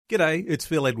G'day, it's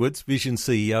Phil Edwards, Vision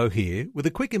CEO here, with a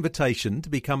quick invitation to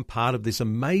become part of this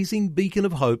amazing beacon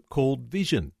of hope called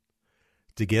Vision.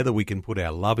 Together we can put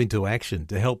our love into action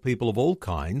to help people of all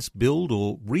kinds build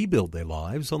or rebuild their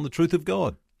lives on the truth of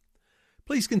God.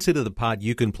 Please consider the part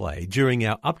you can play during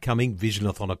our upcoming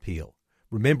Visionathon appeal,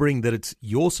 remembering that it's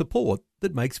your support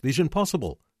that makes Vision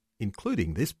possible,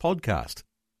 including this podcast.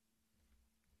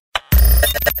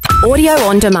 Audio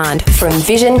on demand from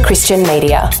Vision Christian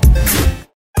Media.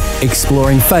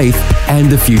 Exploring faith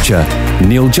and the future.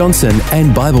 Neil Johnson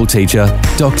and Bible teacher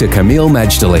Dr. Kameel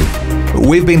Majdali.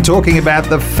 We've been talking about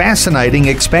the fascinating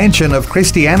expansion of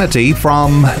Christianity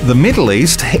from the Middle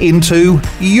East into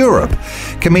Europe.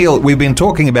 Kameel, we've been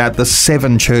talking about the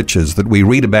 7 churches that we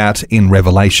read about in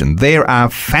Revelation. There are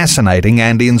fascinating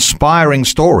and inspiring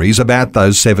stories about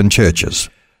those 7 churches.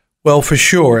 Well, for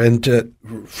sure. And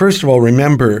first of all,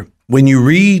 remember, when you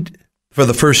read for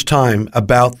the first time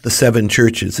about the 7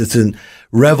 churches, it's in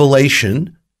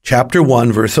Revelation chapter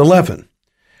 1, verse 11,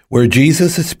 where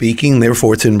Jesus is speaking,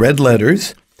 therefore it's in red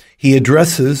letters. He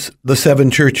addresses the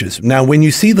 7 churches. Now, when you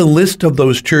see the list of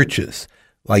those churches,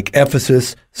 like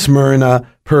Ephesus, Smyrna,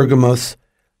 Pergamos,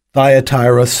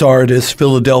 Thyatira, Sardis,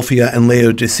 Philadelphia, and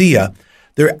Laodicea,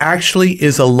 there actually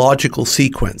is a logical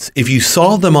sequence. If you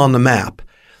saw them on the map,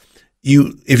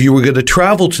 if you were going to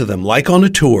travel to them, like on a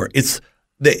tour,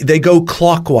 they go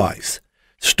clockwise,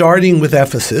 starting with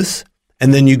Ephesus,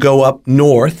 and then you go up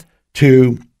north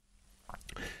to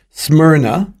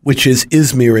Smyrna, which is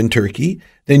Izmir in Turkey.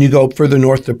 Then you go further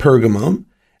north to Pergamum,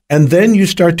 and then you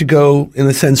start to go, in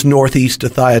a sense, northeast to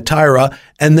Thyatira,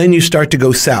 and then you start to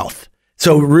go south.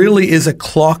 So it really is a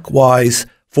clockwise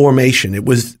formation. It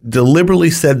was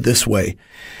deliberately said this way.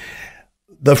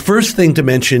 The first thing to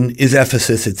mention is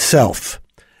Ephesus itself.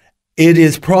 It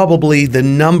is probably the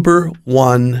number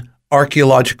 1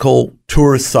 archaeological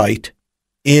tourist site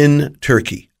in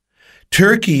Turkey.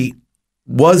 Turkey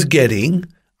was getting,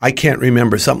 I can't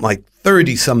remember, something like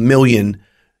 30-some million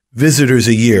visitors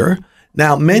a year.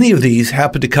 Now, many of these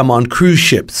happen to come on cruise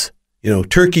ships,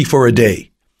 Turkey for a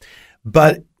day.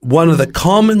 But one of the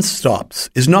common stops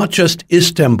is not just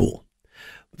Istanbul.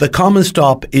 The common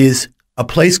stop is a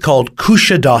place called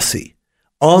Kushadasi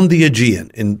on the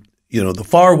Aegean in the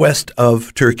far west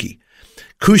of Turkey.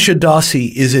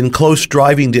 Kushadasi is in close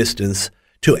driving distance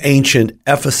to ancient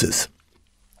Ephesus.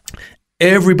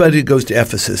 Everybody that goes to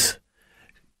Ephesus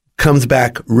comes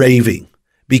back raving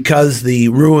because the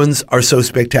ruins are so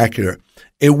spectacular.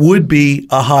 It would be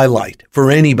a highlight for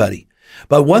anybody.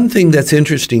 But one thing that's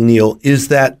interesting, Neil, is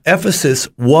that Ephesus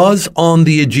was on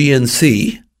the Aegean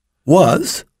Sea,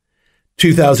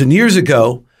 2,000 years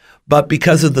ago, but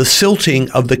because of the silting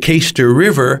of the Cayster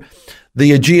River,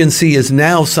 the Aegean Sea is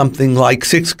now something like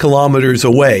 6 kilometers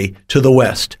away to the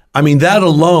west. I mean, that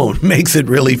alone makes it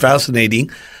really fascinating,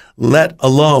 let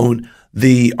alone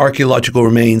the archaeological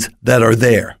remains that are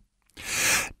there.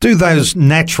 Do those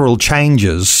natural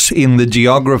changes in the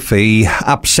geography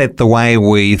upset the way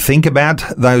we think about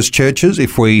those churches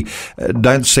if we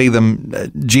don't see them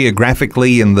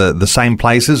geographically in the same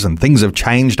places and things have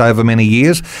changed over many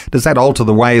years? Does that alter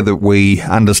the way that we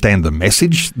understand the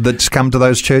message that's come to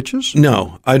those churches?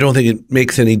 No, I don't think it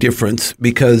makes any difference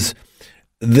because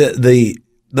the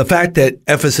fact that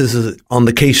Ephesus is on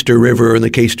the Cayster River and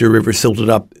the Cayster River silted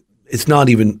up, it's not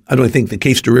even, I don't think the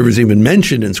Cayster River is even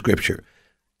mentioned in Scripture.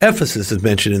 Ephesus is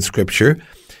mentioned in Scripture.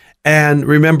 And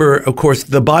remember, of course,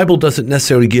 the Bible doesn't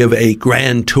necessarily give a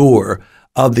grand tour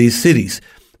of these cities.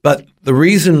 But the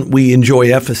reason we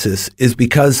enjoy Ephesus is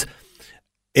because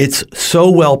it's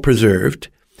so well preserved.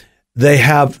 They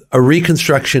have a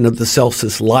reconstruction of the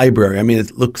Celsus Library. I mean,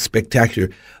 it looks spectacular.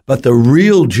 But the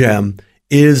real gem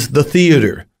is the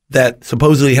theater that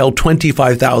supposedly held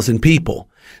 25,000 people.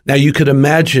 Now, you could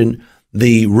imagine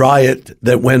the riot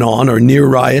that went on, or near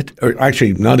riot, or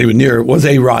actually not even near, it was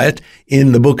a riot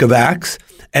in the book of Acts.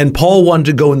 And Paul wanted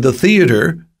to go in the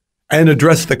theater and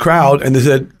address the crowd. And they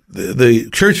said, the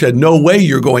church said, no way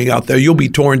you're going out there. You'll be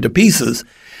torn to pieces.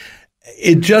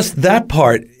 That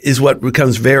part is what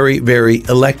becomes very, very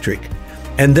electric.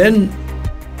 And then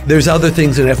there's other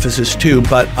things in Ephesus too,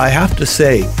 but I have to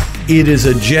say it is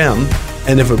a gem.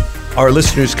 And if our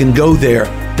listeners can go there,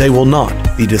 they will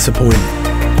not be disappointed.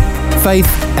 Faith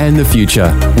and the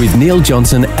Future with Neil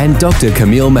Johnson and Dr.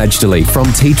 Kameel Majdali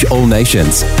from Teach All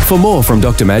Nations. For more from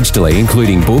Dr. Majdali,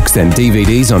 including books and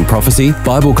DVDs on prophecy,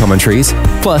 Bible commentaries,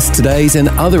 plus today's and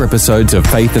other episodes of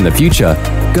Faith and the Future,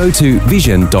 go to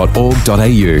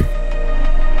vision.org.au.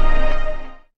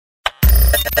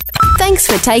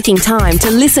 Thanks for taking time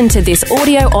to listen to this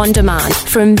audio on demand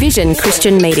from Vision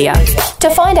Christian Media.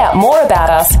 To find out more about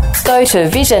us, go to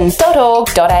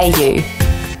vision.org.au.